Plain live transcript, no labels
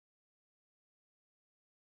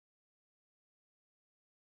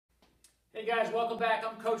Hey guys, welcome back.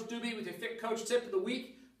 I'm Coach Doobie with your Fit Coach Tip of the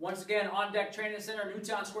Week. Once again, On Deck Training Center,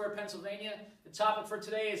 Newtown Square, Pennsylvania. The topic for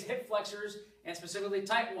today is hip flexors, and specifically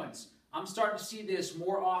tight ones. I'm starting to see this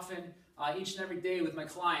more often each and every day with my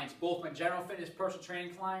clients, both my general fitness personal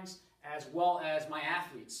training clients as well as my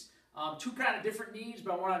athletes. Two kind of different needs,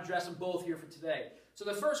 but I want to address them both here for today. So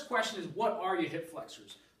the first question is, what are your hip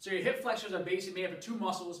flexors? So your hip flexors are basically made up of two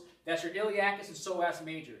muscles. That's your iliacus and psoas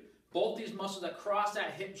major. Both these muscles that cross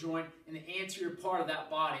that hip joint in the anterior part of that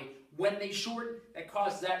body, when they shorten, that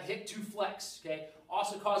causes that hip to flex, okay?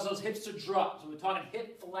 Also causes those hips to drop. So we're talking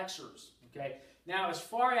hip flexors, okay? Now, as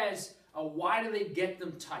far as why do they get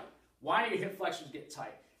them tight? Why do your hip flexors get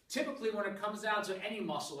tight? Typically, when it comes down to any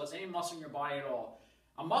muscle, that's any muscle in your body at all,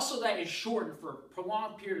 a muscle that is shortened for a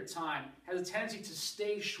prolonged period of time has a tendency to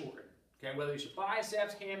stay shortened, okay? Whether it's your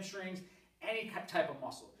biceps, hamstrings, any type of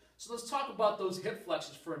muscle. So let's talk about those hip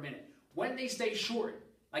flexors for a minute. When they stay shortened,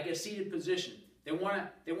 like a seated position, they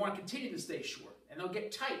want to continue to stay short, and they'll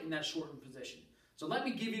get tight in that shortened position. So let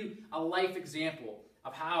me give you a life example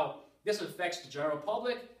of how this affects the general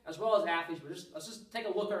public as well as athletes. But let's just take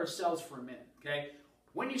a look at ourselves for a minute, okay?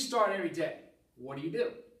 When you start every day, what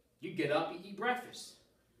do? You get up, you eat breakfast.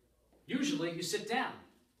 Usually, you sit down.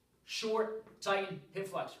 Short, tightened hip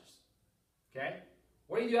flexors, okay?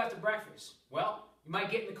 What do you do after breakfast? Well, you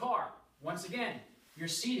might get in the car. Once again, you're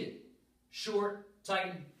seated. Short,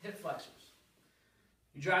 tightened hip flexors.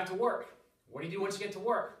 You drive to work. What do you do once you get to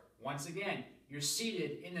work? Once again, you're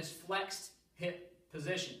seated in this flexed hip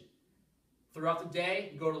position. Throughout the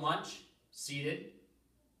day, you go to lunch, seated.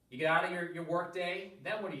 You get out of your work day,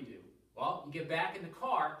 then what do? Well, you get back in the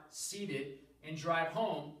car, seated, and drive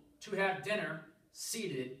home to have dinner,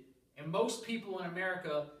 seated. And most people in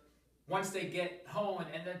America, once they get home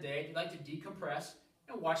and end the day, they like to decompress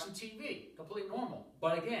and watch some TV. Completely normal.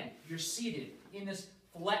 But again, you're seated in this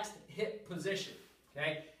flexed hip position.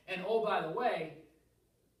 Okay? And oh, by the way,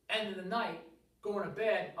 end of the night, going to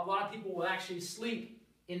bed, a lot of people will actually sleep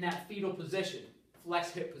in that fetal position,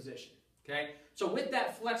 flexed hip position. Okay? So with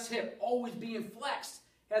that flexed hip always being flexed,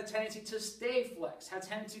 has a tendency to stay flexed, has a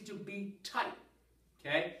tendency to be tight.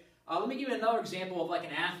 Okay? Let me give you another example of like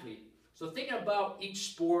an athlete. So thinking about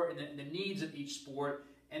each sport and the needs of each sport,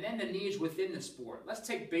 and then the needs within the sport. Let's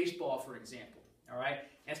take baseball for example, all right?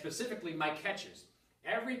 And specifically my catchers.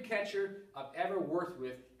 Every catcher I've ever worked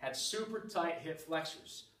with had super tight hip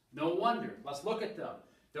flexors. No wonder. Let's look at them.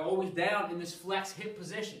 They're always down in this flexed hip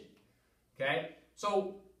position, okay?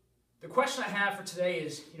 So the question I have for today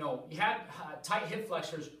is, you have tight hip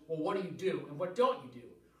flexors. Well, what do and what don't you do?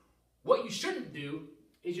 What you shouldn't do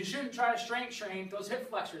is you shouldn't try to strength train those hip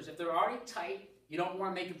flexors. If they're already tight, you don't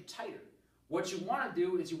want to make them tighter. What you want to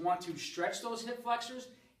do is you want to stretch those hip flexors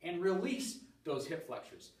and release those hip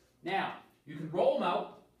flexors. Now, you can roll them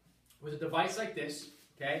out with a device like this,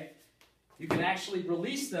 okay? You can actually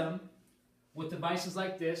release them with devices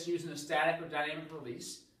like this using a static or dynamic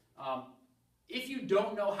release. If you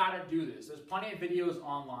don't know how to do this, there's plenty of videos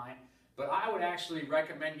online, but I would actually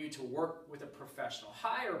recommend you to work with a professional.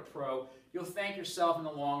 Hire a pro. You'll thank yourself in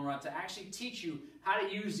the long run to actually teach you how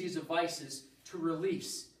to use these devices to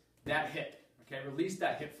release that hip. Okay, release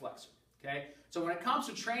that hip flexor. Okay, so when it comes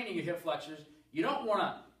to training your hip flexors, you don't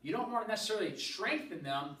want to necessarily strengthen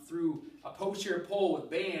them through a posterior pull with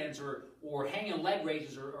bands or hanging leg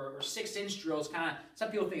raises or 6-inch drills. Kind of,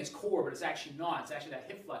 some people think it's core, but it's actually not. It's actually that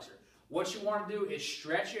hip flexor. What you want to do is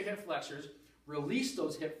stretch your hip flexors, release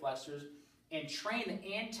those hip flexors, and train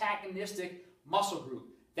the antagonistic muscle group.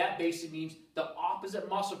 That basically means the opposite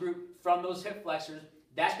muscle group from those hip flexors.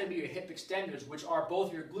 That's going to be your hip extenders, which are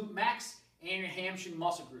both your glute max and your hamstring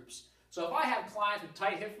muscle groups. So if I have clients with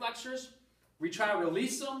tight hip flexors, we try to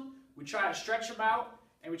release them, we try to stretch them out,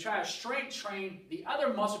 and we try to strength train the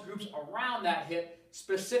other muscle groups around that hip,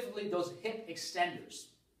 specifically those hip extenders.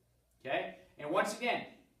 Okay? And once again,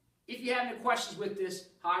 if you have any questions with this,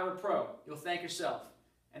 hire a pro. You'll thank yourself.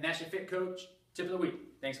 And that's your Fit Coach Tip of the Week.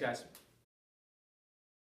 Thanks, guys.